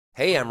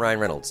Hey, I'm Ryan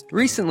Reynolds.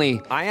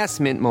 Recently, I asked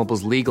Mint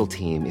Mobile's legal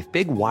team if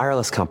big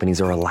wireless companies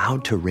are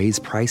allowed to raise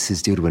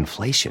prices due to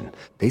inflation.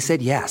 They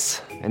said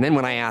yes. And then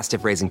when I asked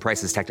if raising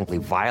prices technically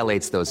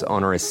violates those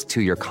onerous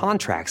two-year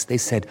contracts, they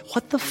said,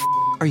 "What the f***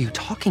 are you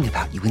talking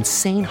about, you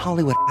insane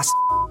Hollywood ass f-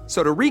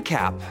 So to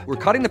recap, we're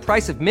cutting the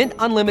price of Mint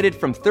Unlimited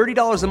from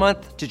 $30 a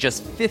month to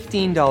just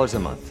 $15 a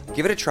month.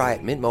 Give it a try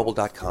at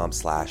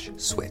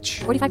mintmobile.com/switch.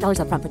 $45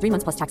 up front for 3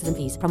 months plus taxes and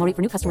fees. Promo rate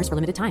for new customers for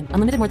limited time.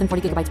 Unlimited more than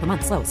 40 gigabytes per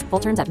month. Slows full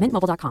terms at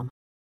mintmobile.com.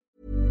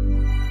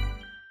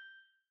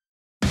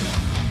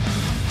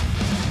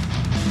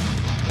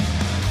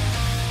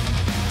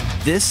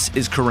 This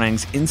is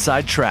Kerrang's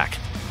Inside Track,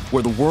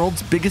 where the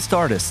world's biggest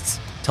artists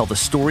tell the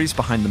stories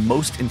behind the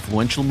most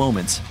influential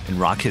moments in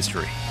rock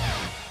history.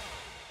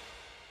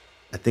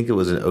 I think it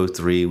was in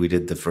 '03. We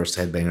did the first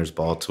Headbangers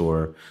Ball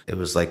tour. It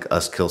was like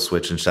us, Kill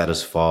Switch, and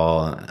Shadows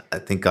Fall. I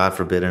think God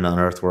Forbid and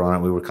Unearthed were on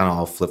it. We were kind of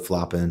all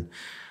flip-flopping.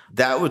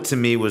 That, to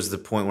me, was the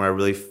point where I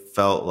really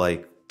felt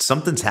like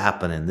something's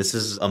happening. This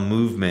is a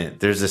movement.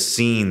 There's a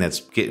scene that's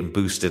getting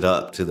boosted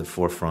up to the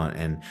forefront,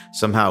 and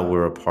somehow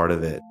we're a part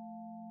of it.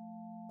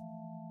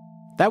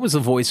 That was the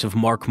voice of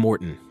Mark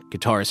Morton,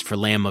 guitarist for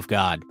Lamb of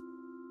God.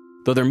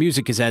 Though their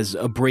music is as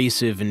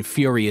abrasive and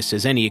furious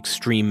as any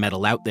extreme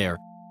metal out there,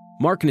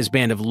 Mark and his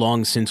band have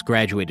long since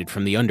graduated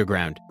from the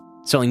underground,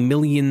 selling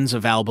millions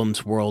of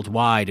albums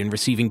worldwide and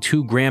receiving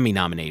 2 Grammy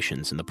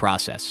nominations in the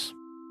process.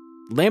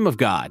 Lamb of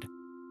God,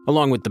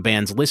 along with the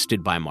bands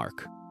listed by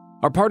Mark,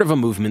 are part of a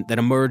movement that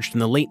emerged in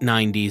the late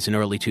 90s and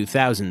early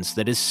 2000s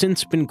that has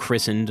since been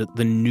christened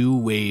the new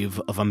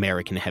wave of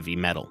American heavy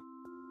metal.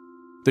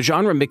 The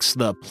genre mixed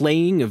the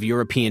playing of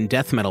European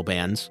death metal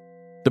bands,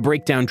 the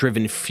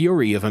breakdown-driven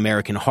fury of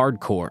American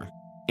hardcore,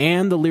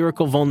 and the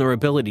lyrical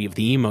vulnerability of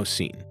the emo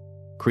scene,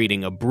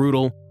 creating a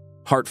brutal,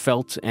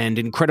 heartfelt, and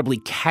incredibly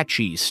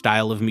catchy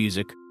style of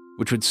music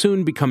which would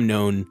soon become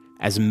known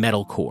as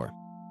Metalcore.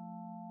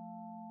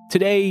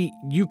 Today,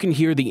 you can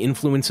hear the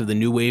influence of the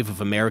new wave of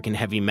American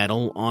heavy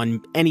metal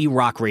on any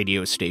rock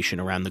radio station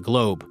around the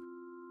globe.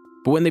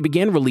 But when they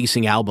began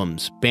releasing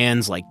albums,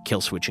 bands like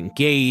Killswitch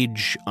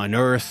Engage,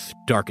 Unearthed,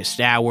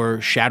 Darkest Hour,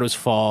 Shadows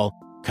Fall,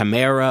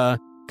 Chimera,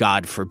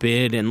 God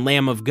Forbid, and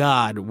Lamb of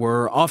God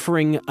were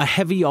offering a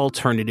heavy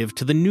alternative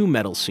to the nu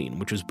metal scene,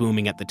 which was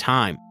booming at the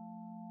time.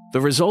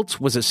 The result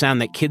was a sound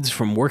that kids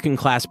from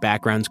working-class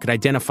backgrounds could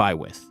identify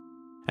with,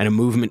 and a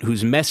movement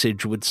whose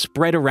message would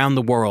spread around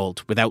the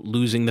world without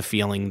losing the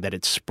feeling that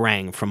it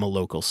sprang from a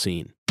local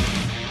scene.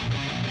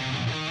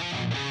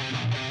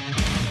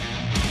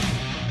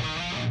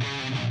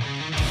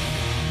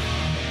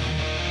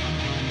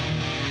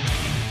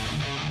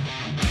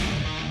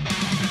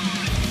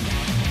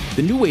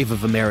 The new wave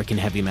of American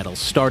heavy metal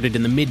started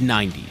in the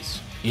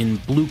mid-90s in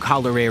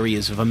blue-collar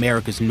areas of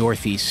America's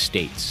northeast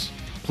states,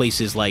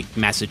 places like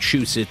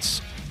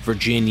Massachusetts,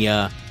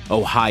 Virginia,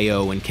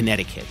 Ohio, and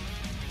Connecticut.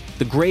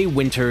 The gray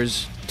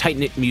winters,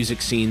 tight-knit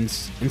music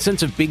scenes, and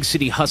sense of big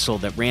city hustle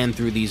that ran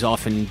through these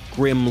often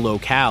grim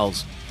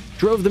locales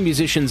drove the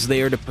musicians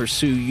there to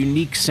pursue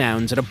unique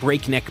sounds at a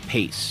breakneck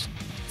pace,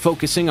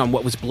 focusing on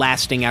what was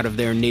blasting out of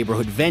their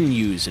neighborhood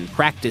venues and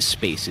practice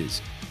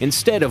spaces,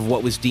 instead of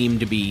what was deemed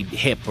to be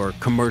hip or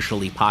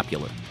commercially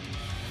popular.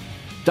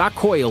 Doc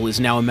Coyle is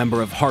now a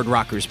member of hard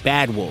rockers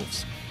Bad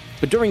Wolves,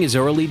 but during his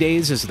early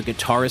days as the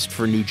guitarist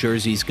for New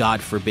Jersey's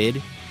God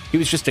Forbid, he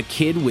was just a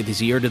kid with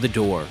his ear to the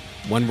door,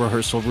 one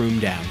rehearsal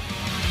room down.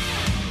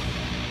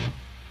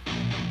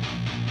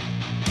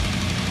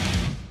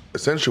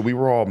 Essentially, we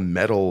were all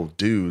metal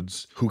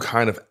dudes who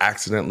kind of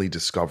accidentally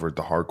discovered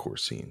the hardcore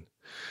scene.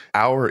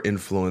 Our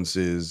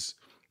influences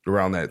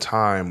around that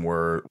time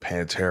were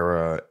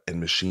Pantera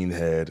and Machine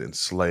Head and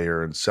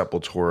Slayer and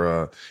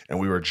Sepultura, and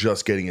we were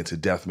just getting into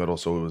death metal,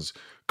 so it was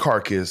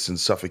Carcass and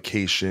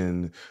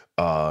Suffocation,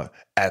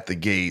 At the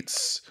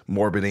Gates,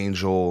 Morbid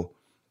Angel,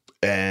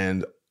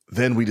 and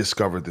then we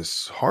discovered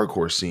this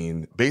hardcore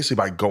scene basically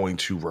by going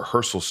to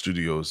rehearsal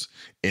studios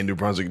in New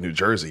Brunswick, New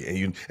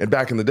Jersey. And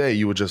back in the day,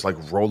 you would just like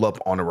roll up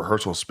on a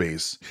rehearsal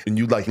space and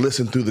you'd like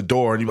listen through the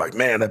door and you'd be like,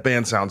 man, that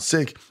band sounds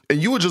sick.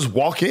 And you would just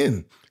walk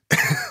in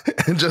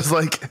and just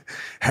like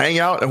hang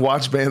out and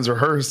watch bands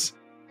rehearse.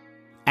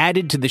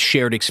 Added to the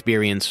shared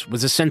experience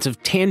was a sense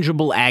of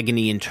tangible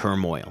agony and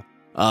turmoil,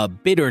 a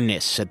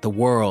bitterness at the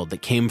world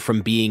that came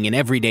from being an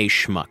everyday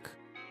schmuck.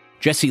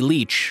 Jesse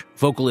Leach,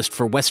 vocalist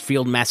for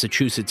Westfield,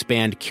 Massachusetts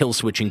band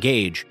Killswitch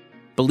Engage,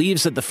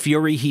 believes that the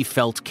fury he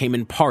felt came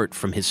in part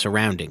from his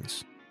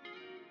surroundings.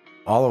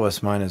 All of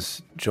us,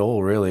 minus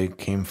Joel, really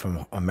came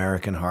from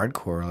American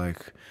hardcore.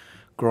 Like,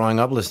 growing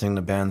up listening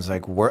to bands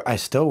like, I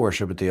still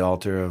worship at the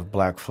altar of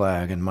Black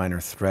Flag and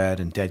Minor Threat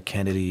and Dead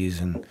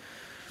Kennedys, and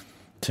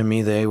to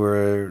me,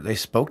 they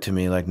spoke to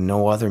me like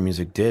no other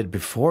music did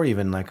before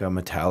even like a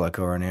Metallica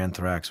or an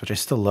Anthrax, which I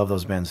still love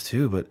those bands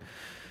too, but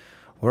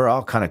we're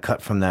all kind of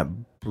cut from that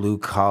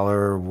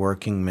blue-collar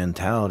working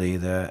mentality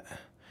that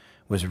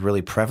was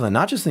really prevalent,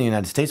 not just in the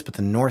United States, but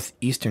the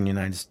northeastern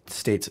United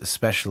States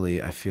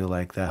especially. I feel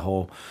like that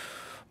whole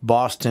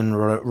Boston,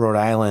 Rhode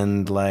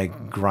Island,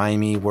 like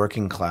grimy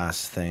working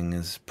class thing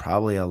is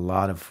probably a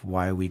lot of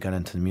why we got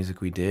into the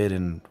music we did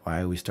and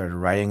why we started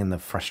writing, and the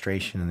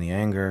frustration and the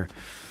anger.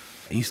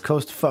 East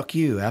Coast, fuck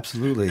you,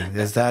 absolutely.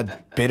 There's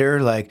that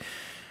bitter, like,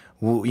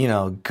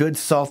 good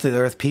salted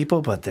earth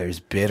people, but there's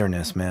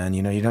bitterness, man.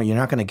 You're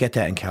not going to get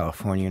that in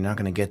California. You're not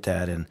going to get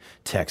that in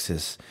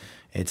Texas.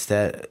 It's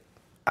that,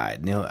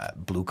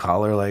 blue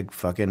collar, like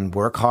fucking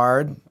work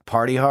hard,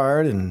 party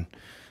hard, and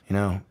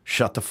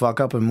shut the fuck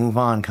up and move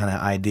on kind of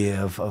idea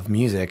of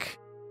music.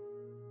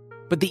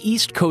 But the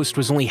East Coast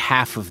was only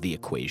half of the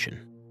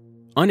equation.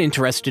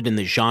 Uninterested in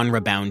the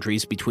genre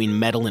boundaries between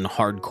metal and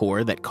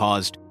hardcore that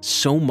caused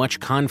so much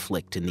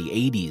conflict in the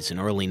 80s and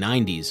early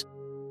 90s,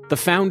 the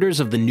founders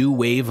of the new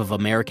wave of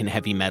American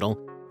heavy metal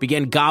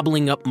began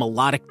gobbling up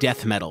melodic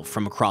death metal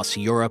from across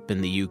Europe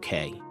and the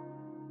UK.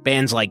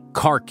 Bands like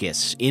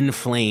Carcass, In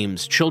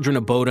Flames, Children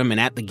of Bodom, and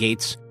At the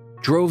Gates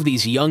drove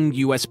these young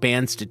US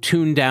bands to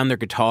tune down their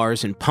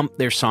guitars and pump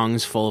their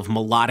songs full of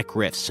melodic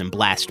riffs and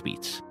blast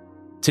beats.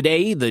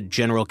 Today, the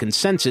general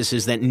consensus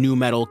is that nu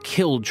metal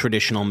killed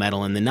traditional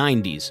metal in the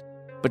 90s,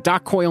 but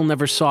Doc Coyle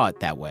never saw it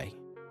that way.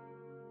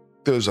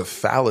 There's a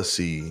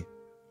fallacy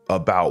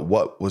about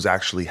what was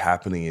actually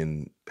happening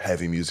in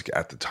heavy music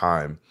at the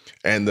time.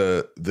 And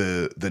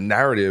the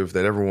narrative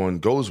that everyone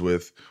goes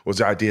with was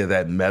the idea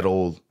that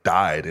metal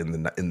died in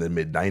the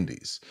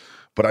mid-90s.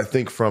 But I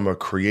think from a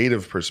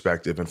creative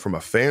perspective and from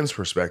a fan's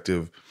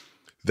perspective,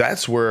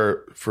 that's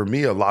where, for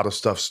me, a lot of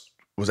stuff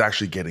was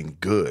actually getting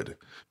good.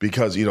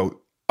 Because,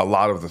 a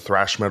lot of the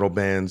thrash metal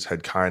bands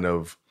had kind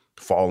of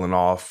fallen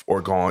off or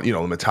gone,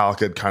 Metallica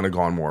had kind of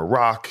gone more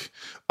rock.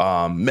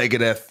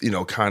 Megadeth,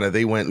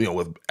 they went,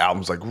 with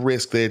albums like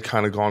Risk, they had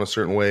kind of gone a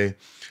certain way.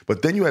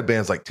 But then you had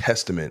bands like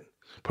Testament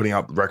putting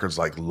out records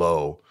like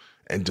Low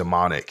and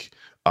Demonic.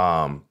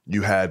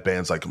 You had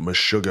bands like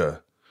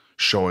Meshuggah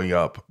showing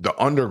up. The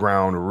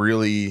underground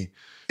really,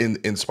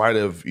 in spite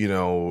of,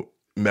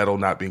 metal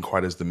not being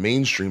quite as the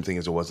mainstream thing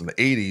as it was in the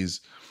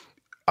 80s,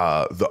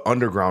 the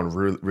underground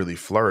really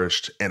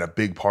flourished. And a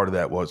big part of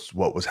that was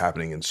what was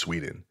happening in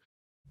Sweden.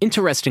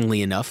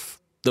 Interestingly enough,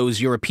 those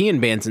European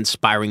bands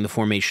inspiring the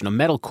formation of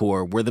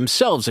metalcore were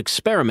themselves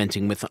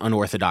experimenting with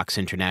unorthodox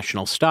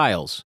international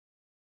styles.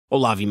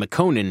 Olavi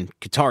Makkonen,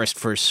 guitarist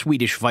for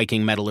Swedish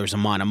Viking metalers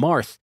Amon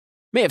Amarth,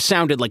 may have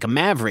sounded like a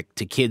maverick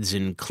to kids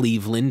in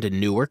Cleveland and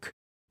Newark,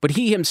 but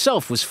he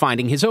himself was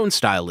finding his own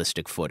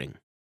stylistic footing.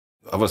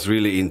 I was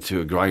really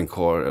into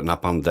grindcore and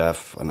Napalm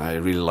Death, and I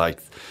really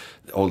liked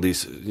all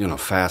these,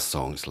 fast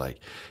songs. Like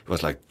it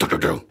was like,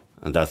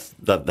 and that's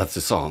the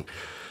song.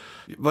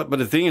 But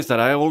the thing is that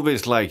I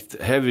always liked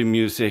heavy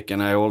music,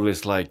 and I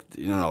always liked,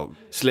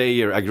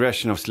 Slayer,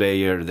 aggression of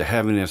Slayer, the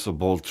heaviness of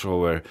Bolt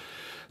Thrower,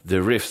 the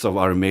riffs of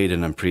Iron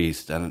Maiden and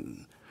Priest,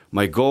 and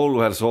my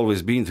goal has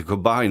always been to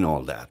combine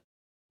all that.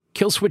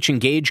 Killswitch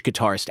Engage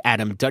guitarist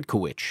Adam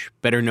Dutkowicz,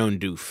 better known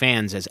to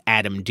fans as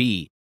Adam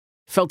D.,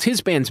 felt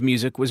his band's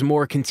music was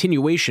more a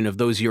continuation of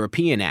those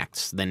European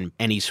acts than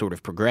any sort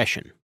of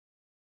progression.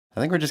 I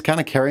think we're just kind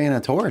of carrying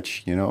a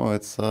torch,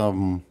 it's,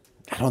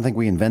 I don't think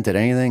we invented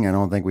anything. I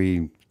don't think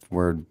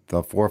we're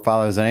the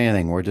forefathers of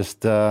anything. We're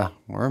just, we're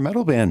a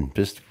metal band.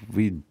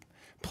 We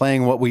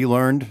playing what we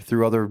learned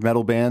through other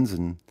metal bands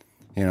and,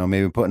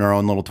 maybe putting our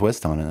own little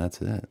twist on it.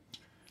 That's it.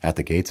 At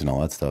the Gates and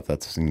all that stuff.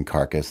 That's in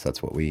Carcass.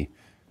 That's what we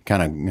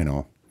kind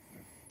of,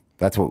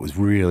 that's what was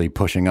really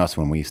pushing us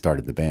when we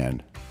started the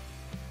band.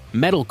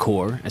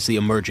 Metalcore, as the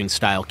emerging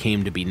style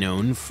came to be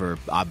known for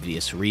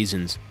obvious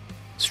reasons,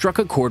 struck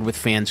a chord with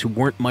fans who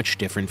weren't much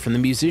different from the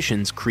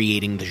musicians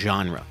creating the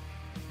genre.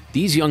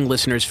 These young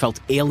listeners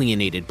felt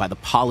alienated by the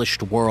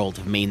polished world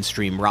of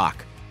mainstream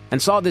rock and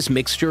saw this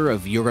mixture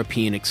of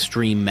European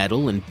extreme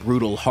metal and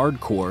brutal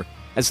hardcore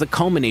as the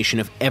culmination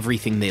of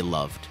everything they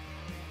loved.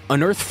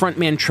 Unearth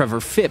frontman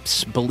Trevor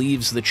Phipps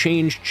believes the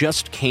change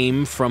just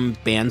came from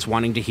bands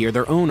wanting to hear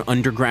their own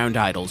underground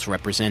idols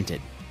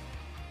represented.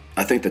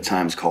 I think the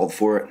times called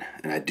for it,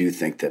 and I do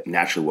think that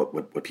naturally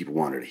what people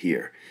wanted to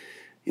hear.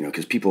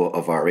 Because people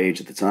of our age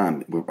at the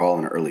time, we were all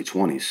in our early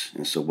 20s,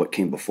 and so what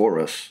came before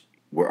us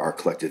were our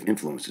collective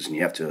influences, and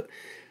you have to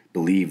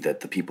believe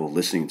that the people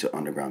listening to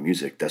underground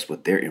music, that's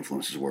what their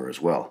influences were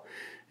as well.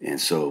 And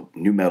so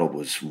nu metal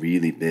was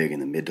really big in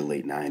the mid to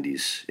late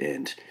 90s,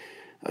 and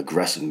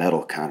aggressive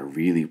metal kind of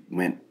really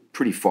went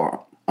pretty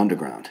far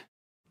underground.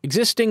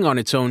 Existing on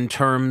its own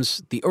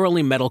terms, the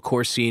early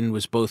metalcore scene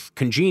was both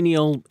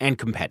congenial and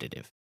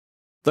competitive.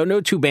 Though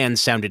no two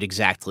bands sounded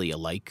exactly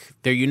alike,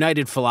 their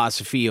united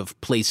philosophy of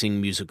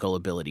placing musical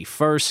ability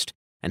first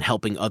and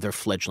helping other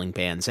fledgling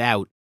bands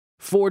out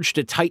forged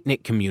a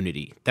tight-knit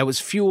community that was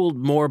fueled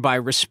more by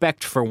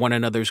respect for one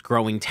another's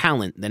growing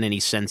talent than any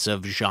sense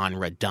of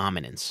genre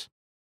dominance.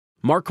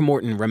 Mark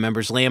Morton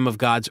remembers Lamb of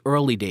God's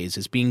early days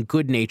as being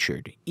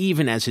good-natured,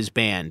 even as his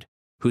band,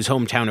 whose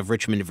hometown of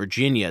Richmond,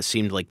 Virginia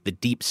seemed like the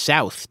Deep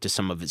South to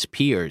some of his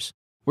peers,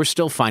 were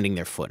still finding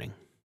their footing.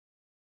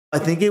 I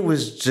think it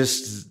was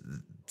just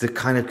the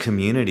kind of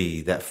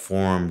community that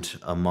formed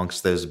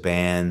amongst those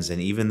bands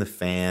and even the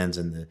fans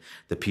and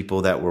the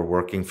people that were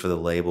working for the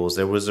labels.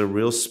 There was a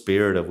real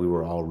spirit of we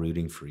were all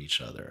rooting for each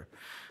other.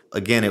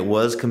 Again, it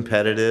was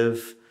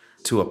competitive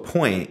to a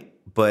point,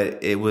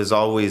 but it was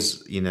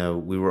always,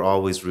 we were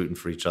always rooting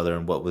for each other.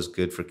 And what was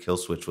good for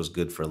Killswitch was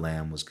good for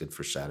Lamb, was good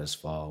for Shadows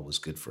Fall, was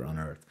good for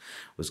Unearth,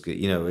 was good.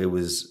 It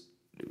was,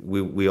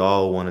 we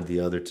all wanted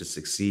the other to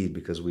succeed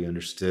because we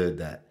understood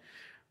that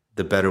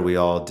the better we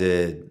all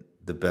did,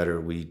 the better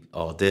we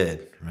all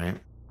did, right?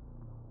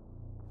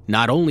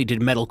 Not only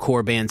did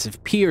metalcore bands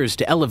have peers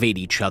to elevate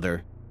each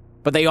other,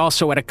 but they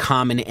also had a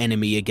common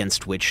enemy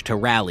against which to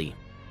rally.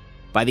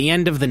 By the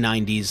end of the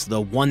 90s,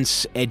 the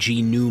once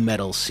edgy nu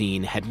metal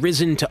scene had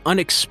risen to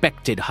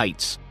unexpected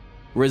heights,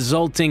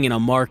 resulting in a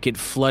market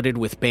flooded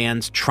with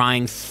bands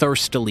trying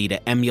thirstily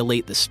to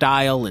emulate the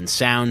style and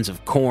sounds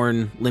of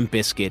Korn, Limp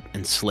Bizkit,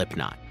 and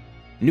Slipknot.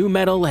 Nu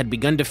metal had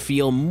begun to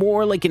feel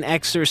more like an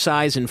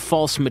exercise in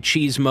false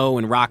machismo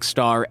and rock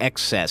star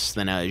excess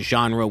than a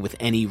genre with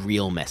any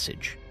real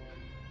message.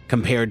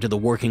 Compared to the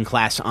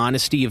working-class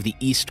honesty of the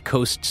East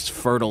Coast's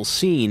fertile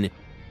scene,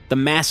 the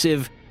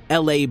massive,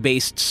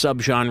 LA-based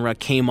subgenre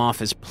came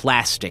off as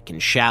plastic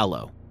and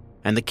shallow,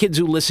 and the kids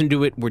who listened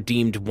to it were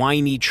deemed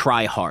whiny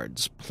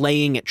tryhards,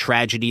 playing at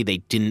tragedy they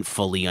didn't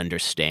fully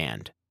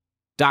understand.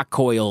 Doc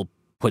Coyle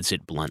puts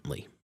it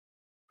bluntly.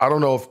 I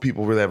don't know if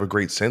people really have a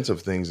great sense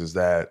of things, is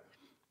that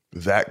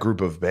group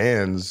of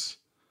bands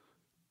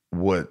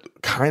what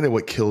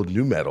killed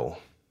nu metal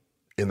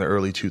in the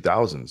early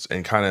 2000s,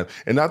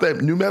 and not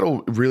that nu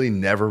metal really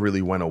never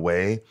really went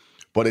away,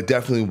 but it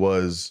definitely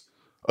was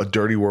a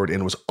dirty word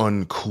and was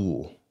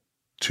uncool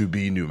to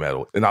be nu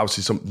metal. And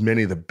obviously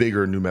many of the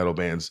bigger nu metal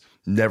bands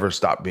never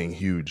stopped being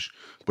huge,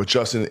 but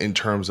just in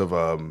terms of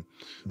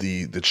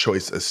the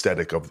choice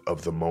aesthetic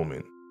of the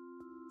moment.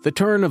 The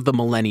turn of the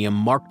millennium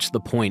marked the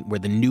point where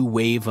the new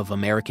wave of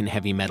American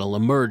heavy metal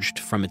emerged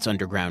from its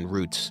underground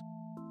roots.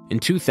 In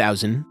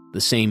 2000, the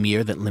same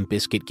year that Limp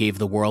Bizkit gave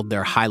the world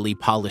their highly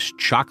polished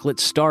chocolate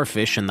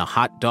starfish and the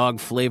hot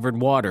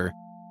dog-flavored water,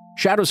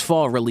 Shadows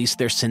Fall released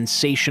their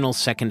sensational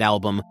second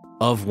album,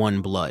 Of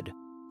One Blood,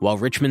 while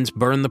Richmond's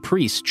Burn the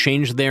Priest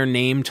changed their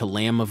name to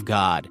Lamb of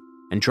God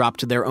and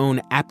dropped their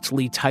own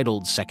aptly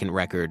titled second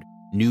record,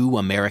 New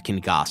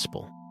American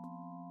Gospel.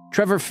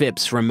 Trevor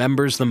Phipps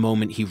remembers the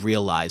moment he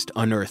realized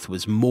Unearth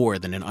was more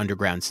than an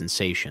underground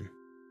sensation.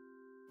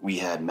 We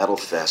had Metal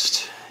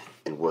Fest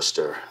in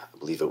Worcester, I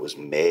believe it was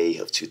May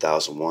of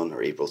 2001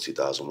 or April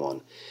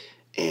 2001,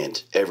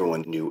 and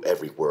everyone knew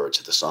every word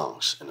to the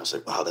songs. And I was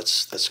like, wow,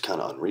 that's kind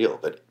of unreal.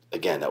 But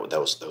again, that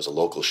was a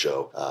local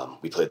show.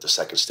 We played the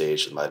second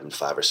stage. There might have been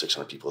 500 or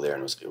 600 people there,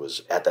 and it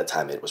was at that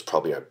time it was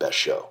probably our best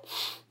show.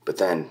 But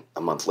then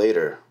a month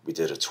later, we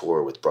did a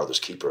tour with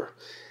Brothers Keeper.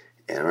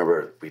 And I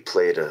remember we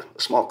played a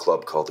small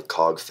club called the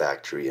Cog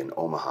Factory in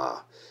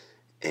Omaha.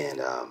 And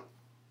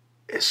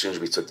as soon as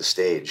we took the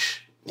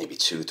stage, maybe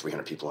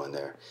 200-300 people in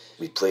there,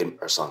 we played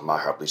our song My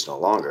Heart Bleeds No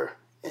Longer,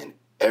 and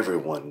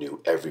everyone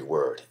knew every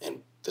word.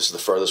 And this is the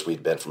furthest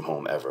we'd been from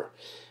home ever.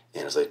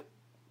 And I was like,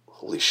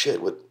 holy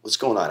shit, what's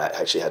going on? I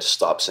actually had to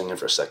stop singing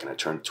for a second. I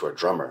turned to our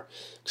drummer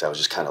because I was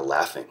just kind of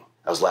laughing.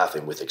 I was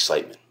laughing with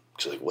excitement.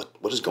 Like,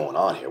 what is going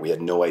on here? We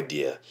had no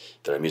idea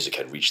that our music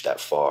had reached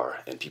that far,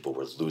 and people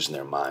were losing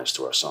their minds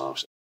to our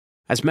songs.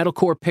 As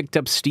metalcore picked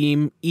up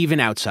steam, even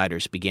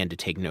outsiders began to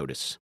take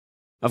notice.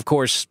 Of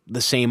course,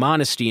 the same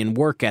honesty and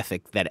work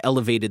ethic that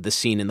elevated the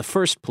scene in the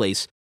first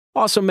place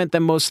also meant that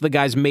most of the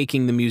guys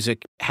making the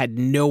music had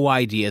no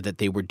idea that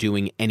they were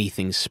doing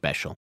anything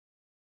special.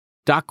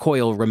 Doc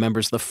Coyle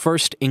remembers the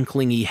first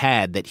inkling he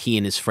had that he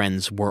and his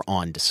friends were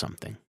on to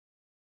something.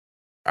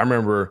 I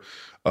remember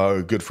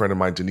a good friend of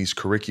mine, Denise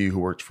Karicki, who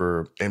worked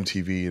for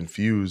MTV and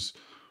Fuse,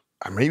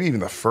 maybe even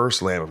the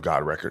first Lamb of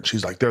God record.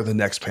 She's like, they're the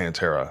next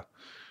Pantera.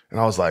 And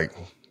I was like,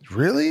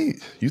 really?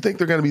 You think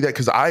they're going to be that?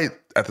 Because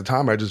at the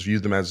time, I just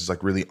viewed them as this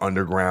like really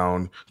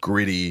underground,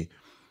 gritty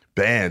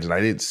band. And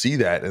I didn't see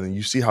that. And then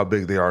you see how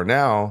big they are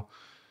now.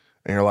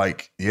 And you're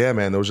like, yeah,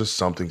 man, there was just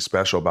something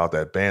special about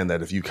that band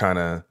that if you kind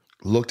of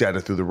looked at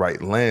it through the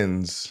right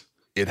lens,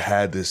 it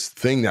had this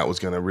thing that was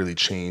going to really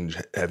change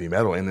heavy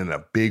metal, and in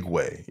a big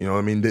way. You know what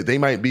I mean? They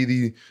might be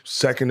the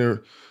second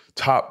or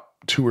top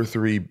 2 or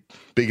 3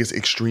 biggest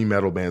extreme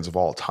metal bands of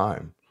all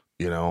time,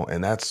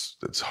 and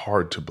it's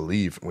hard to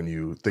believe when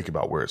you think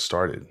about where it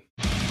started.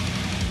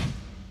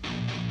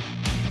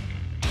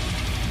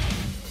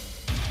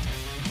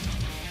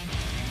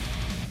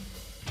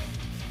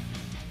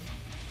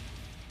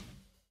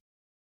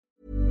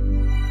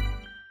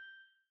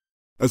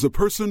 As a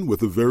person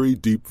with a very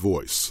deep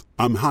voice,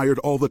 I'm hired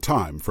all the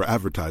time for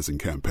advertising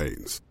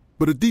campaigns.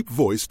 But a deep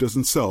voice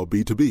doesn't sell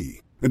B2B,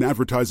 and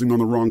advertising on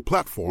the wrong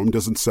platform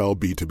doesn't sell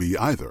B2B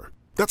either.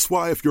 That's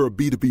why if you're a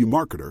B2B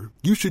marketer,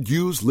 you should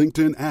use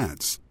LinkedIn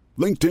ads.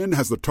 LinkedIn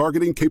has the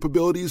targeting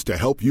capabilities to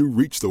help you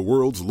reach the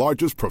world's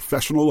largest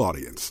professional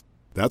audience.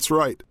 That's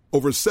right,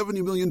 over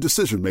 70 million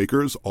decision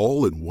makers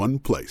all in one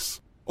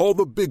place. All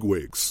the big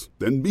wigs,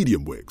 then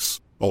medium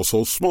wigs,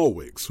 also small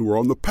wigs who are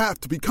on the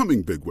path to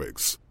becoming big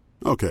wigs.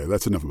 Okay,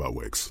 that's enough about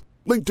Wix.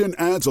 LinkedIn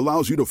Ads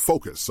allows you to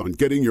focus on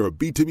getting your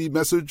B2B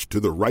message to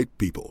the right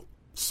people.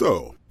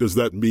 So, does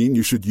that mean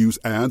you should use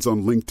ads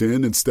on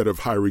LinkedIn instead of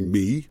hiring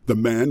me, the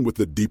man with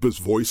the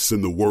deepest voice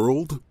in the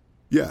world?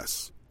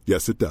 Yes.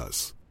 Yes, it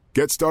does.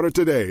 Get started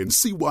today and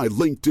see why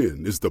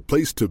LinkedIn is the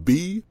place to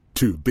be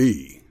to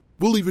be.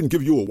 We'll even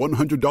give you a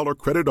 $100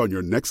 credit on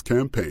your next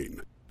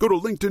campaign. Go to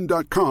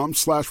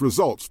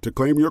linkedin.com/results to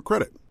claim your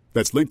credit.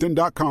 That's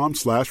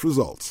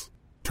linkedin.com/results.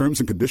 Terms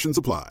and conditions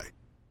apply.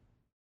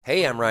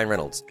 Hey, I'm Ryan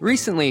Reynolds.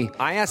 Recently,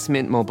 I asked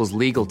Mint Mobile's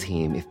legal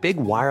team if big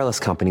wireless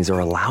companies are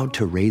allowed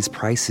to raise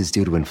prices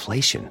due to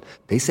inflation.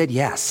 They said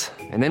yes.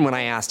 And then when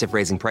I asked if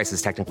raising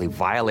prices technically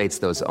violates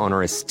those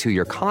onerous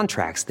two-year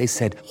contracts, they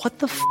said, "What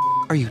the f***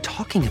 are you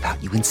talking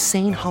about, you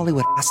insane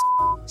Hollywood ass?"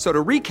 So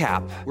to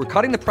recap, we're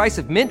cutting the price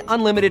of Mint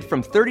Unlimited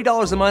from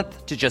 $30 a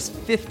month to just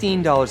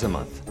 $15 a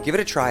month. Give it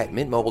a try at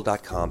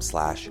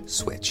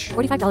mintmobile.com/switch.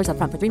 $45 up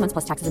front for 3 months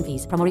plus taxes and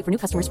fees. Promo rate for new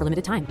customers for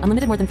limited time.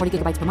 Unlimited more than 40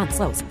 gigabytes per month.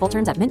 Slows full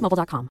terms at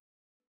mintmobile.com.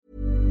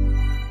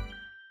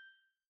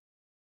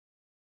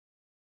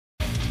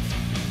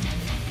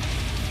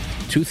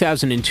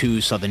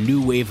 "2002 saw the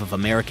new wave of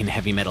American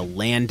heavy metal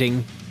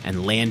landing,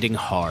 and landing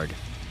hard.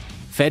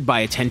 Fed by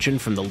attention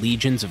from the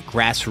legions of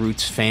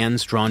grassroots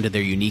fans drawn to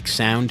their unique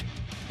sound,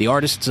 the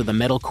artists of the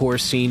metalcore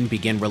scene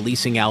began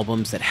releasing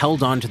albums that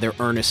held on to their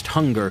earnest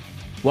hunger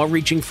while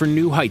reaching for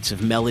new heights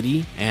of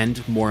melody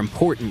and, more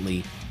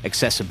importantly,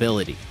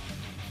 accessibility.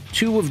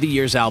 Two of the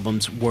year's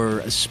albums were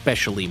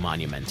especially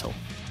monumental.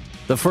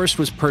 The first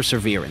was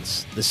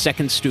Perseverance, the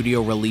second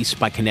studio release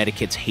by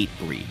Connecticut's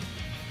Hatebreed.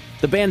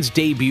 The band's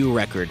debut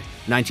record,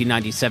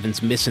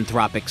 1997's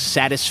misanthropic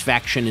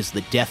Satisfaction is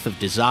the Death of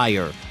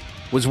Desire,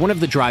 was one of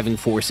the driving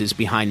forces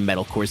behind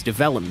metalcore's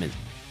development.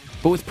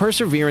 But with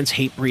Perseverance,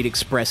 Hatebreed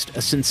expressed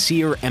a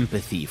sincere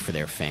empathy for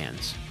their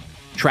fans.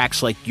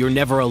 Tracks like You're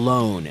Never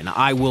Alone and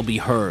I Will Be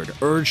Heard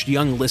urged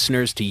young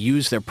listeners to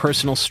use their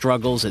personal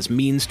struggles as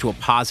means to a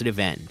positive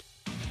end.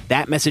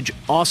 That message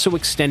also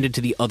extended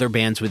to the other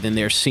bands within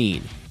their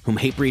scene, whom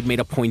Hatebreed made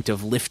a point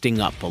of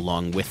lifting up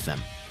along with them.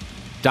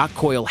 Doc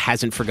Coyle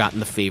hasn't forgotten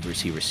the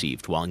favors he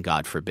received while in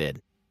God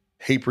Forbid.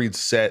 Hatebreed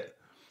set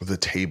the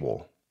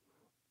table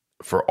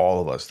for all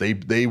of us. They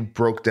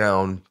broke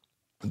down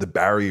the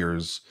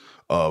barriers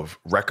of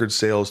record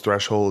sales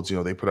thresholds. You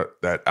know, they put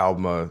up that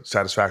album,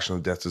 Satisfaction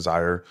of Death's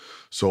Desire,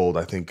 sold,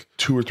 I think,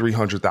 200,000 or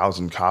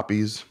 300,000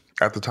 copies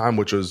at the time,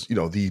 which was, you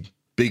know, the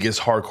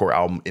biggest hardcore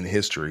album in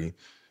history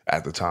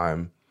at the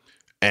time.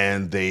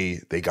 And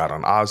they got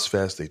on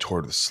Ozfest, they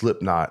toured with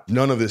Slipknot.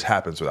 None of this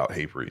happens without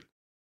Hatebreed.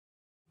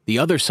 The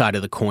other side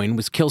of the coin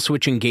was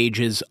Killswitch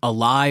Engage's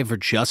Alive or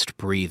Just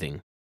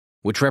Breathing,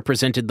 which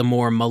represented the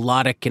more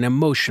melodic and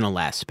emotional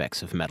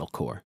aspects of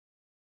metalcore.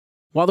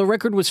 While the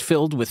record was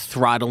filled with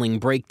throttling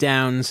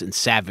breakdowns and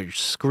savage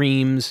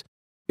screams,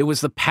 it was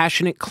the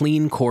passionate,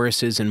 clean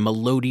choruses and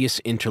melodious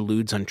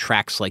interludes on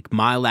tracks like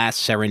My Last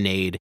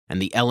Serenade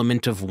and The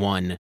Element of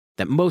One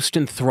that most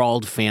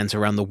enthralled fans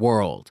around the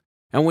world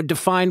and would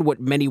define what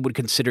many would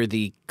consider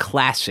the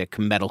classic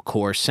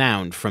metalcore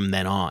sound from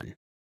then on.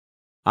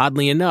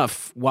 Oddly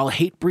enough, while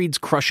Hatebreed's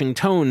crushing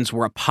tones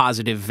were a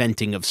positive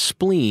venting of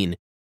spleen,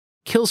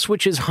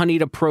 Killswitch's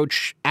honeyed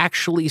approach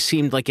actually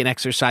seemed like an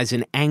exercise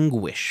in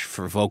anguish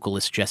for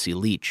vocalist Jesse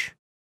Leach.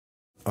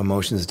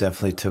 Emotions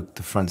definitely took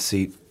the front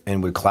seat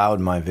and would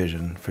cloud my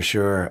vision, for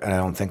sure, and I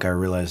don't think I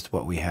realized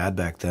what we had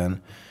back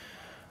then.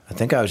 I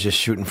think I was just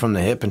shooting from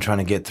the hip and trying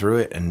to get through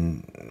it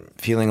and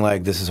feeling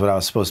like this is what I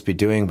was supposed to be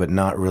doing, but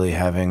not really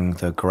having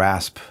the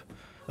grasp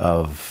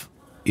of,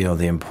 you know,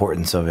 the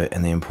importance of it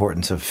and the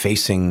importance of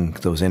facing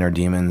those inner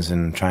demons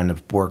and trying to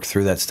work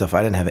through that stuff.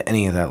 I didn't have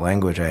any of that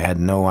language. I had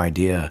no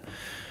idea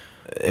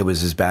it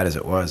was as bad as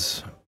it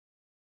was.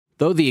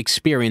 Though the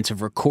experience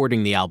of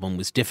recording the album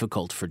was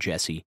difficult for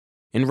Jesse,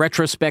 in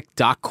retrospect,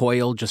 Doc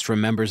Coyle just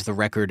remembers the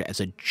record as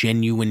a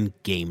genuine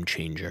game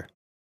changer.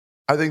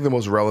 I think the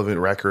most relevant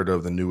record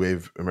of the new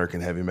wave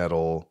American heavy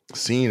metal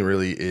scene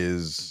really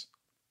is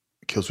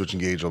Killswitch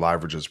Engage,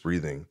 Alive or Just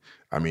Breathing.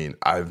 I mean,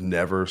 I've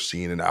never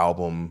seen an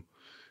album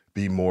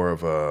be more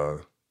of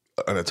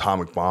an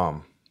atomic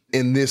bomb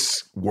in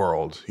this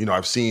world. You know,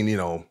 I've seen, you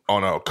know,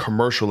 on a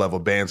commercial level,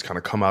 bands kind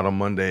of come out on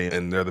Monday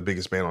and they're the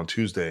biggest band on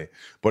Tuesday.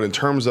 But in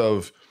terms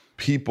of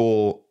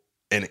people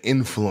and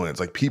influence,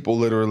 like people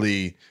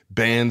literally,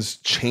 bands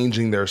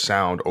changing their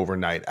sound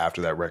overnight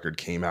after that record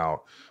came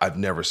out, I've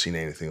never seen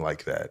anything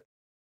like that.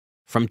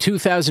 From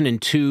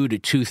 2002 to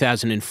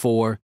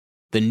 2004,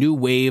 the new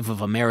wave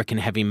of American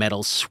heavy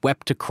metal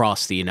swept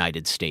across the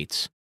United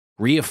States,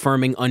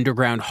 reaffirming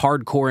underground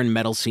hardcore and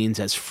metal scenes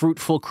as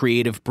fruitful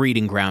creative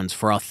breeding grounds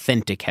for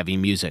authentic heavy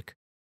music.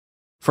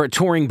 For a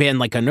touring band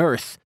like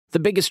Unearth, the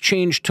biggest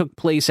change took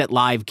place at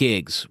live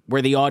gigs,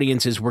 where the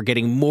audiences were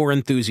getting more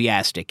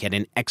enthusiastic at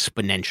an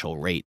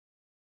exponential rate.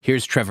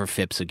 Here's Trevor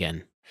Phipps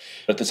again.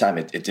 At the time,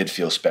 it did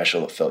feel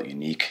special. It felt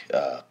unique.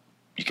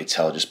 you could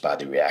tell just by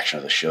the reaction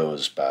of the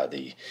shows,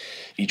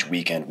 each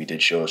weekend we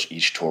did shows,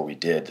 each tour we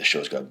did, the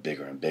shows got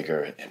bigger and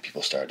bigger, and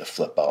people started to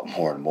flip out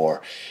more and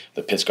more.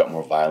 The pits got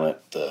more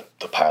violent, the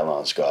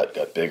pylons got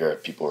bigger,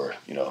 people were,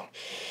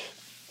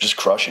 just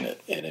crushing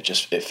it, and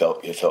it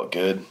felt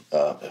good,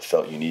 it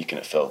felt unique, and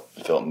it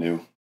felt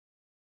new.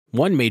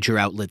 One major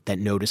outlet that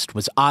noticed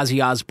was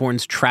Ozzy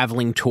Osbourne's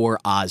traveling tour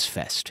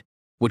Ozfest,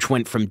 which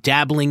went from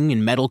dabbling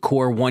in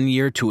metalcore one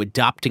year to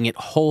adopting it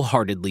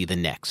wholeheartedly the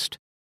next.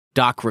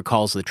 Doc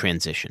recalls the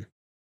transition.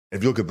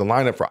 If you look at the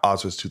lineup for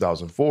Ozfest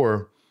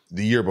 2004,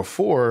 the year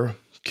before,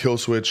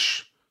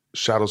 Killswitch,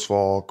 Shadows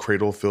Fall,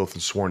 Cradle of Filth,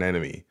 and Sworn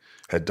Enemy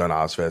had done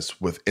Ozfest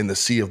within the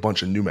sea of a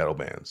bunch of new metal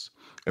bands.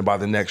 And by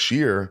the next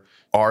year,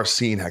 our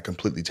scene had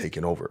completely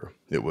taken over.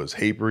 It was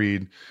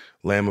Hatebreed,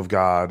 Lamb of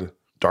God,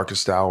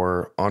 Darkest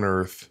Hour,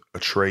 Unearth,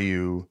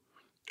 Atreyu,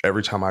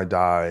 Every Time I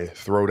Die,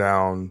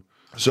 Throwdown.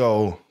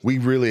 So we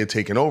really had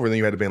taken over. And then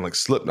you had a band like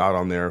Slipknot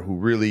on there who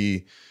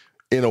really,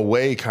 in a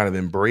way, kind of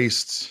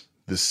embraced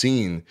the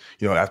scene.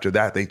 After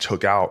that, they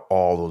took out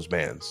all those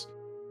bands.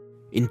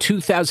 In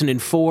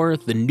 2004,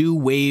 the new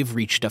wave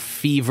reached a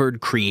fevered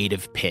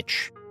creative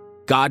pitch.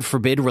 God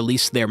Forbid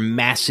released their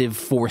massive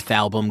fourth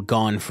album,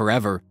 Gone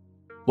Forever,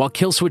 while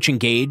Killswitch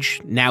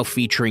Engage, now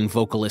featuring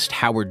vocalist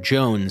Howard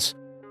Jones,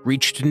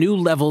 reached new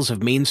levels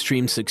of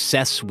mainstream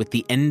success with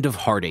The End of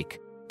Heartache,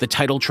 the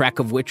title track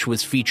of which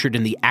was featured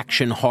in the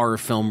action horror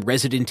film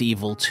Resident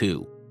Evil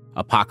 2,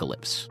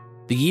 Apocalypse.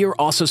 The year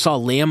also saw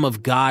Lamb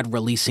of God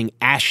releasing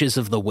Ashes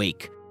of the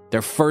Wake,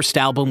 their first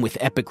album with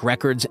Epic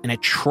Records and a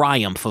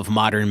triumph of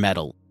modern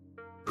metal,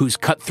 whose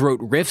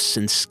cutthroat riffs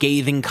and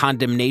scathing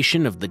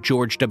condemnation of the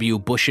George W.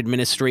 Bush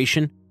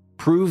administration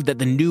proved that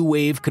the new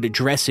wave could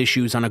address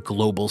issues on a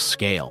global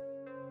scale.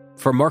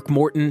 For Mark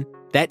Morton,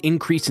 that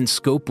increase in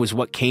scope was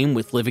what came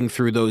with living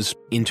through those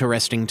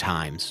interesting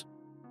times.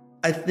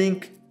 I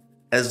think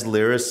as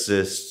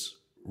lyricists,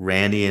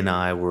 Randy and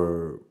I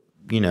were,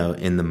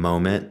 in the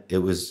moment. It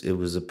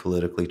was a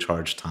politically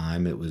charged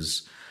time. It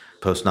was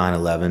post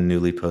 9/11,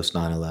 newly post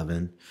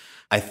 9/11.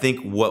 I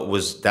think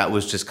that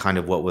was just kind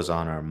of what was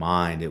on our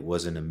mind. It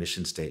wasn't a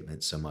mission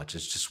statement so much.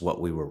 It's just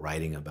what we were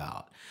writing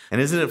about.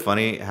 And isn't it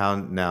funny how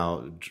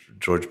now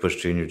George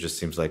Bush Jr. just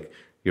seems like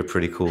your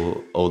pretty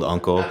cool old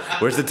uncle?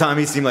 Whereas the time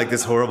he seemed like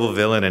this horrible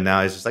villain, and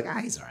now he's just like,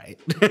 he's all right.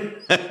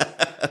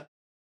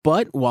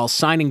 But while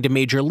signing to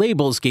major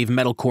labels gave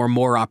metalcore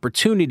more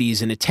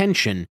opportunities and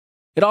attention,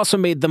 it also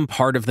made them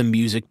part of the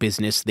music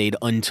business they'd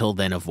until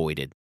then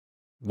avoided.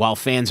 While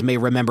fans may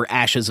remember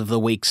Ashes of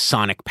the Wake's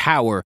sonic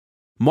power,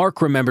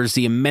 Mark remembers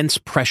the immense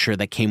pressure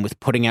that came with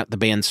putting out the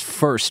band's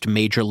first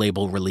major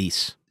label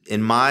release.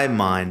 In my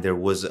mind, there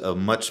was a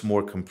much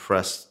more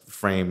compressed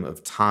frame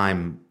of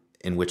time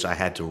in which I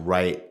had to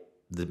write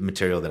the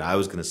material that I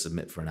was going to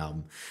submit for an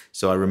album.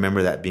 So I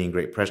remember that being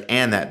great pressure,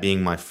 and that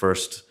being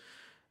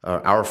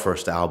our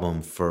first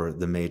album for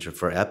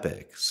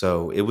Epic.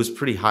 So it was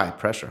pretty high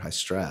pressure, high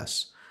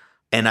stress.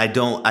 And I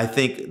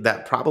think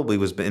that probably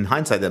was, in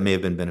hindsight, that may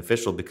have been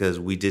beneficial because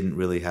we didn't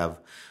really have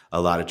a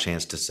lot of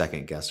chance to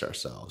second guess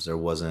ourselves. There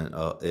wasn't,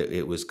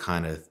 it was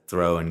kind of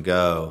throw and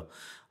go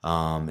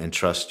and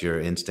trust your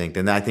instinct.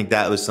 And I think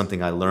that was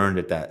something I learned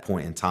at that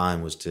point in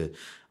time, was to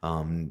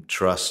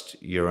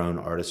trust your own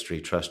artistry,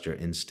 trust your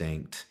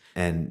instinct,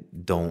 and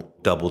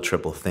don't double,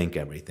 triple think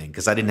everything.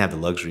 Because I didn't have the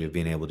luxury of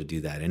being able to do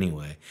that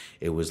anyway.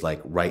 It was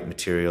like write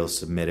material,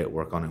 submit it,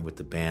 work on it with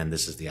the band.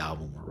 This is the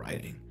album we're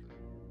writing.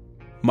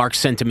 Mark's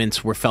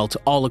sentiments were felt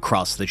all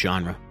across the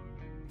genre.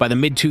 By the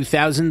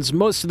mid-2000s,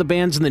 most of the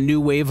bands in the new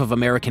wave of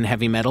American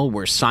heavy metal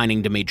were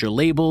signing to major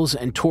labels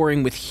and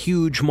touring with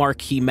huge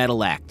marquee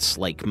metal acts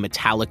like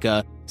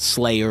Metallica,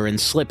 Slayer, and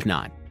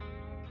Slipknot.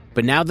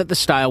 But now that the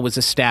style was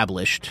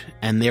established,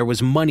 and there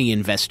was money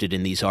invested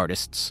in these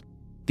artists,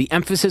 the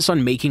emphasis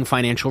on making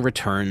financial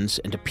returns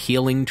and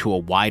appealing to a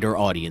wider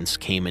audience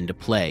came into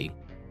play.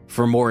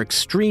 For more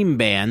extreme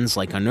bands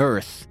like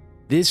Unearth,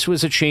 this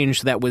was a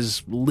change that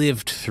was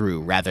lived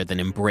through rather than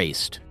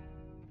embraced.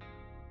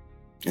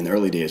 In the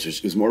early days,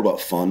 it was more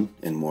about fun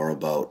and more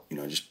about,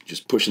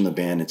 just pushing the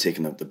band and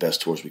taking the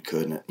best tours we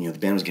could. And, the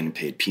band was getting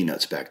paid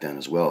peanuts back then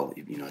as well.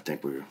 I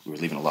think we were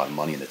leaving a lot of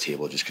money on the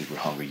table just because we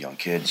were hungry young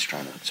kids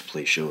trying to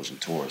play shows and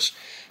tours,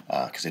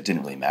 because it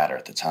didn't really matter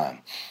at the time.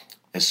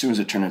 As soon as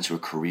it turned into a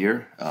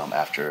career,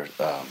 after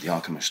The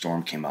Oncoming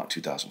Storm came out in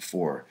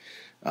 2004,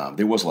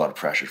 there was a lot of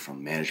pressure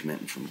from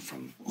management and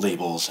from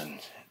labels and,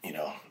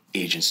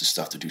 agents and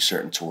stuff to do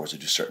certain tours, to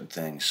do certain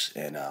things.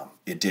 And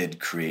it did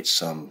create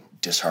some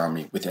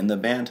disharmony within the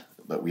band,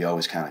 but we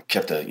always kind of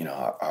kept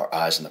our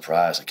eyes on the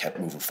prize and kept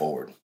moving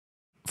forward.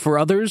 For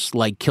others,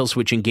 like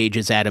Killswitch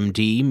Engage's Adam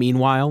D.,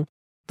 meanwhile,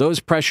 those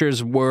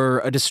pressures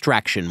were a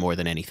distraction more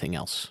than anything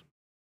else.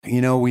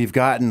 We've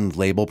gotten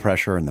label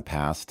pressure in the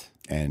past,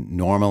 and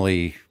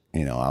normally,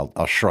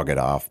 I'll shrug it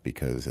off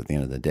because at the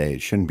end of the day,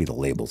 it shouldn't be the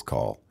label's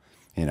call.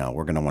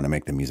 We're going to want to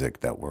make the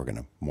music that we're going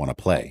to want to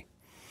play.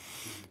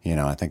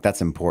 I think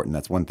that's important.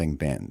 That's one thing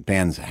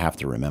bands have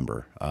to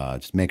remember.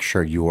 Just make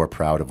sure you're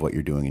proud of what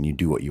you're doing and you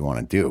do what you want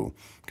to do.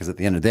 Because at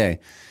the end of the day,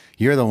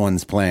 you're the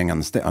ones playing on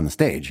the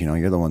stage.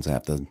 You're the ones that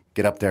have to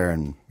get up there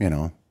and,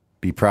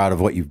 be proud of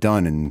what you've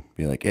done and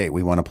be like, hey,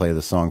 we want to play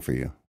this song for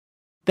you.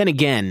 Then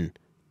again,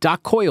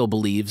 Doc Coyle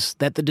believes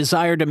that the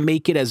desire to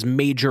make it as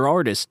major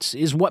artists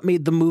is what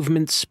made the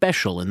movement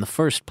special in the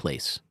first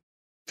place.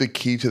 The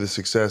key to the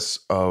success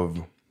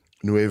of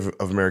New Wave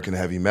of American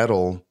heavy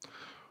metal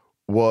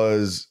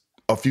was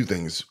a few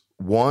things.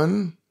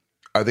 One,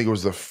 I think it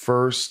was the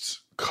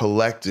first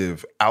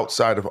collective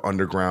outside of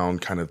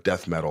underground kind of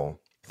death metal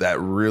that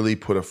really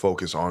put a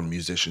focus on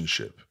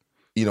musicianship.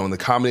 And the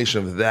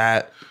combination of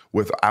that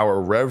with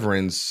our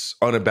reverence,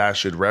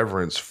 unabashed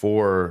reverence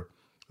for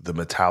the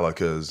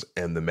Metallicas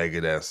and the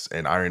Megadeths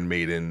and Iron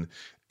Maiden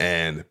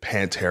and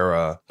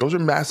Pantera, those are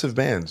massive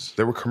bands.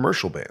 They were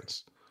commercial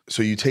bands.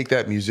 So you take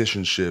that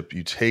musicianship,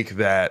 you take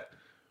that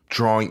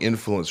drawing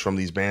influence from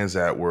these bands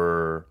that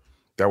were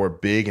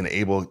big and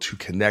able to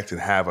connect and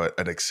have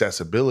an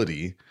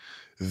accessibility.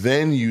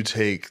 Then you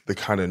take the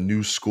kind of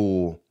new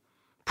school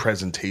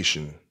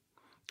presentation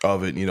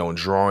of it, and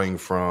drawing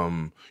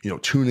from,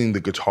 tuning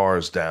the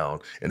guitars down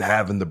and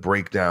having the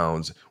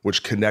breakdowns,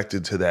 which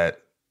connected to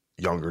that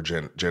younger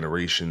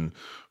generation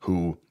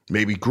who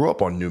maybe grew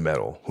up on nu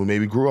metal, who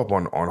maybe grew up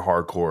on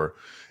hardcore.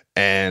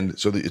 And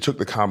so it took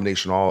the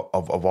combination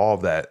of all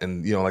of that.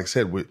 And, like I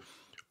said, with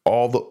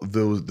all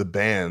the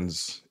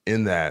bands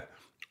in that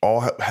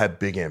all had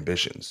big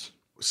ambitions.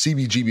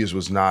 CBGB's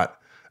was not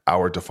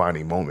our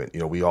defining moment.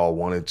 We all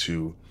wanted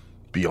to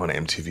be on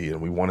MTV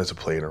and we wanted to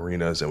play in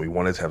arenas and we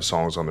wanted to have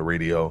songs on the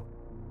radio.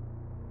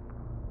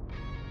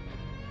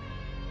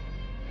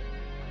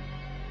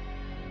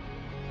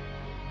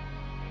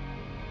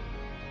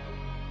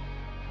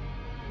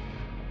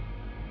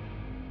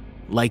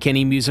 Like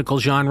any musical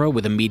genre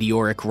with a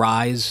meteoric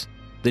rise,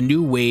 the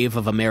new wave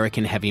of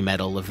American heavy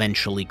metal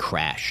eventually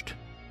crashed.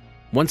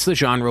 Once the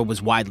genre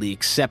was widely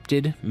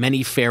accepted,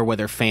 many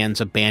fair-weather fans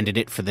abandoned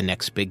it for the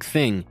next big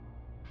thing.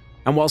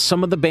 And while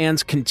some of the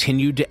bands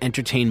continued to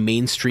entertain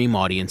mainstream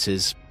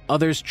audiences,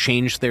 others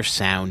changed their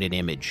sound and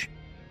image.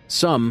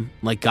 Some,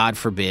 like God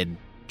Forbid,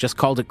 just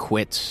called it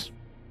quits.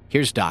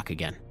 Here's Doc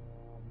again.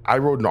 I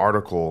wrote an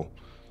article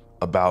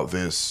about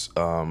this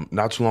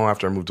not too long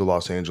after I moved to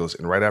Los Angeles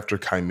and right after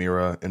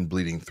Chimera and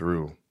Bleeding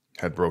Through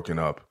had broken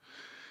up.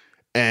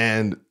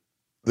 And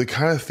the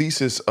kind of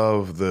thesis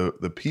of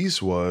the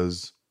piece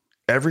was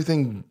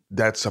everything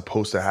that's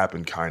supposed to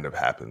happen kind of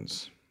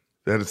happens.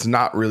 That it's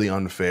not really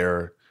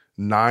unfair.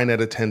 9 out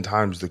of 10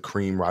 times the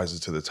cream rises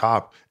to the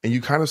top. And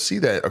you kind of see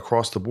that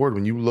across the board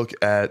when you look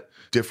at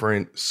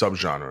different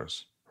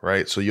subgenres,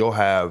 right? So you'll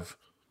have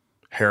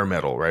hair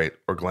metal, right?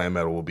 Or glam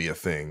metal will be a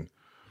thing.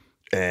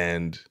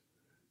 And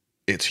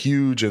it's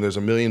huge and there's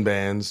a million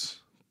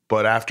bands.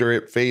 But after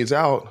it fades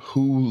out,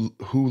 who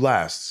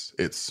lasts?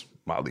 It's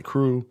Motley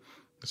Crue,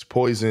 it's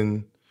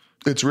Poison.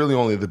 It's really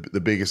only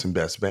the biggest and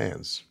best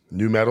bands.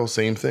 Nu metal,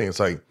 same thing. It's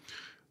like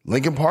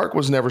Linkin Park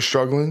was never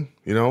struggling,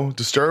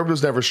 Disturbed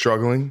was never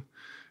struggling.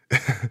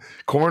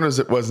 Korn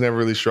was never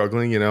really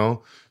struggling,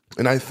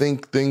 And I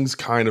think things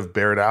kind of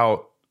bared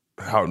out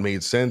how it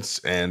made sense.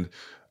 And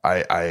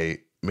I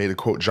made a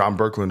quote, John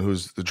Berkland,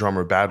 who's the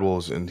drummer of Bad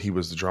Wolves, and he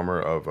was the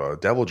drummer of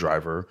Devil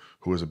Driver,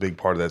 who was a big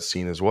part of that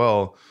scene as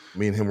well.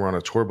 Me and him were on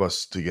a tour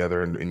bus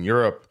together in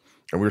Europe,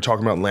 and we were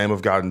talking about Lamb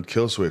of God and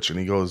Killswitch, and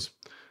he goes,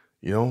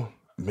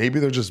 maybe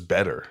they're just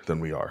better than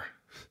we are.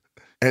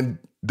 And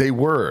they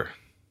were.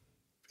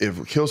 If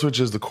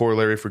Killswitch is the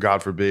corollary for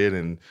God Forbid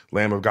and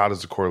Lamb of God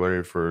is the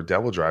corollary for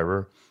Devil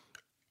Driver,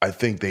 I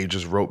think they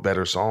just wrote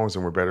better songs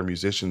and were better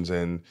musicians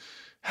and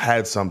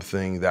had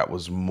something that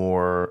was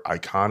more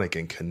iconic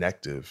and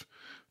connective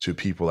to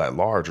people at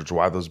large, which is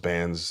why those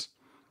bands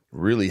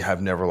really have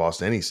never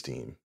lost any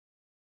steam.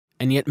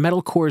 And yet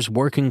metalcore's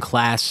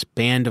working-class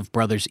band of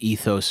brothers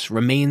ethos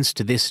remains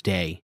to this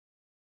day.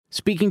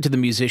 Speaking to the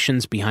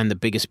musicians behind the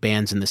biggest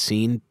bands in the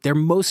scene, they're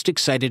most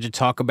excited to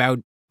talk about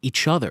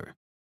each other.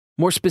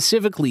 More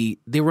specifically,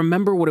 they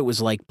remember what it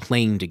was like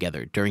playing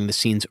together during the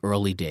scene's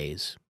early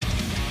days.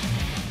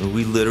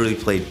 We literally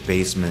played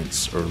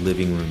basements or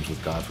living rooms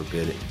with God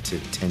Forbid to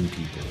 10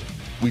 people.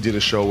 We did a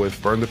show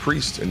with Burn the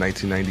Priest in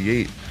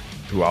 1998,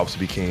 who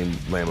obviously became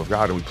Lamb of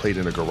God, and we played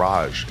in a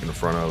garage in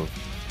front of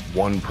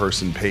one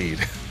person paid.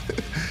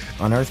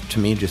 Unearthed, to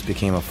me, just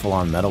became a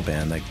full-on metal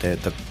band. Like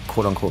the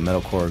quote-unquote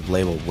metalcore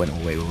label went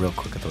away real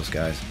quick at those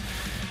guys.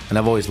 And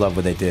I've always loved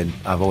what they did.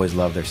 I've always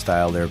loved their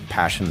style, their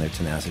passion, their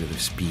tenacity, their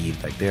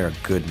speed. Like, they're a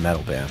good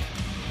metal band.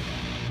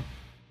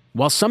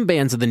 While some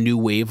bands of the new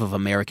wave of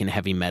American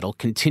heavy metal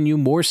continue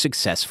more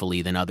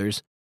successfully than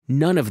others,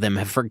 none of them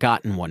have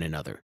forgotten one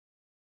another.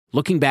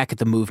 Looking back at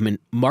the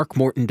movement, Mark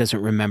Morton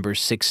doesn't remember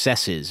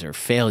successes or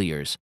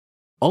failures.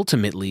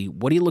 Ultimately,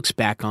 what he looks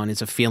back on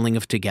is a feeling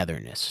of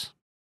togetherness.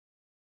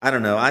 I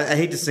don't know. I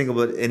hate to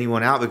single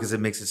anyone out because it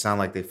makes it sound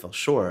like they fell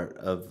short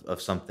of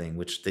something,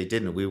 which they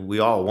didn't. We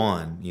all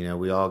won.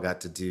 We all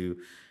got to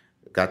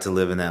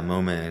live in that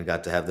moment and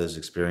got to have those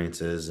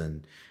experiences.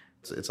 And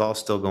It's all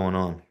still going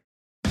on.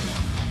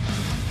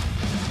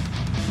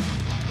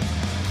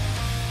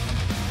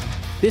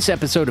 This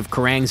episode of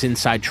Kerrang's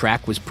Inside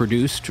Track was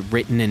produced,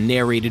 written, and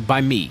narrated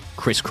by me,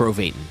 Chris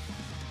Crowayton.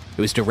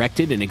 It was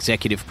directed and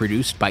executive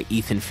produced by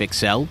Ethan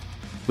Fixell,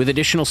 with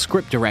additional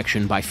script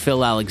direction by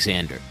Phil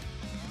Alexander.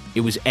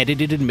 It was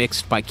edited and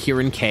mixed by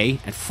Kieran Kay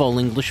at Full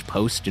English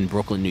Post in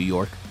Brooklyn, New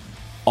York.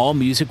 All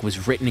music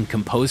was written and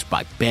composed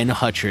by Ben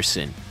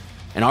Hutcherson,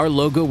 and our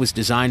logo was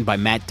designed by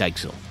Matt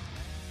Dykesel.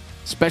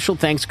 Special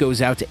thanks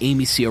goes out to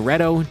Amy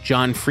Cioretto,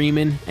 John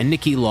Freeman, and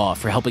Nikki Law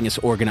for helping us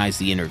organize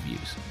the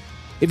interviews.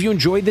 If you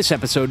enjoyed this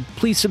episode,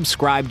 please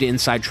subscribe to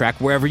Inside Track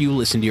wherever you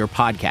listen to your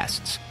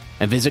podcasts,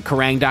 and visit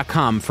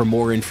Kerrang!.com for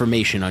more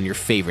information on your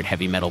favorite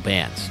heavy metal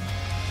bands.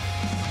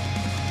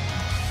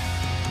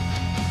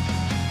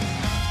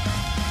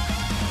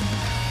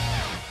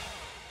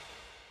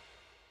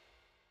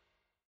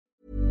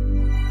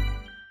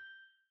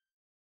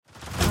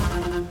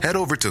 Head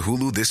over to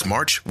Hulu this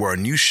March, where our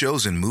new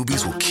shows and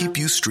movies will keep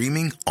you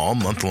streaming all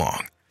month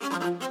long.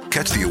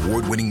 Catch the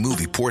award-winning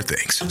movie Poor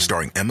Things,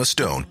 starring Emma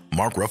Stone,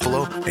 Mark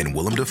Ruffalo, and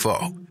Willem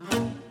Dafoe.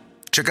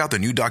 Check out the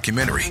new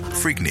documentary,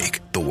 Freaknik,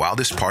 The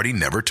Wildest Party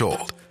Never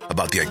Told,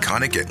 about the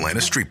iconic Atlanta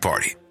Street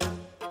Party.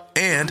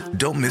 And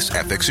don't miss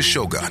FX's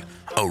Shogun,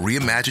 a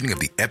reimagining of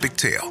the epic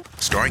tale,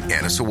 starring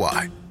Anna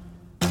Sawai.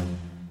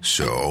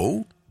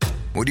 So,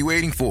 what are you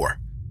waiting for?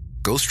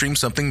 Go stream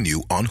something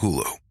new on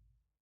Hulu.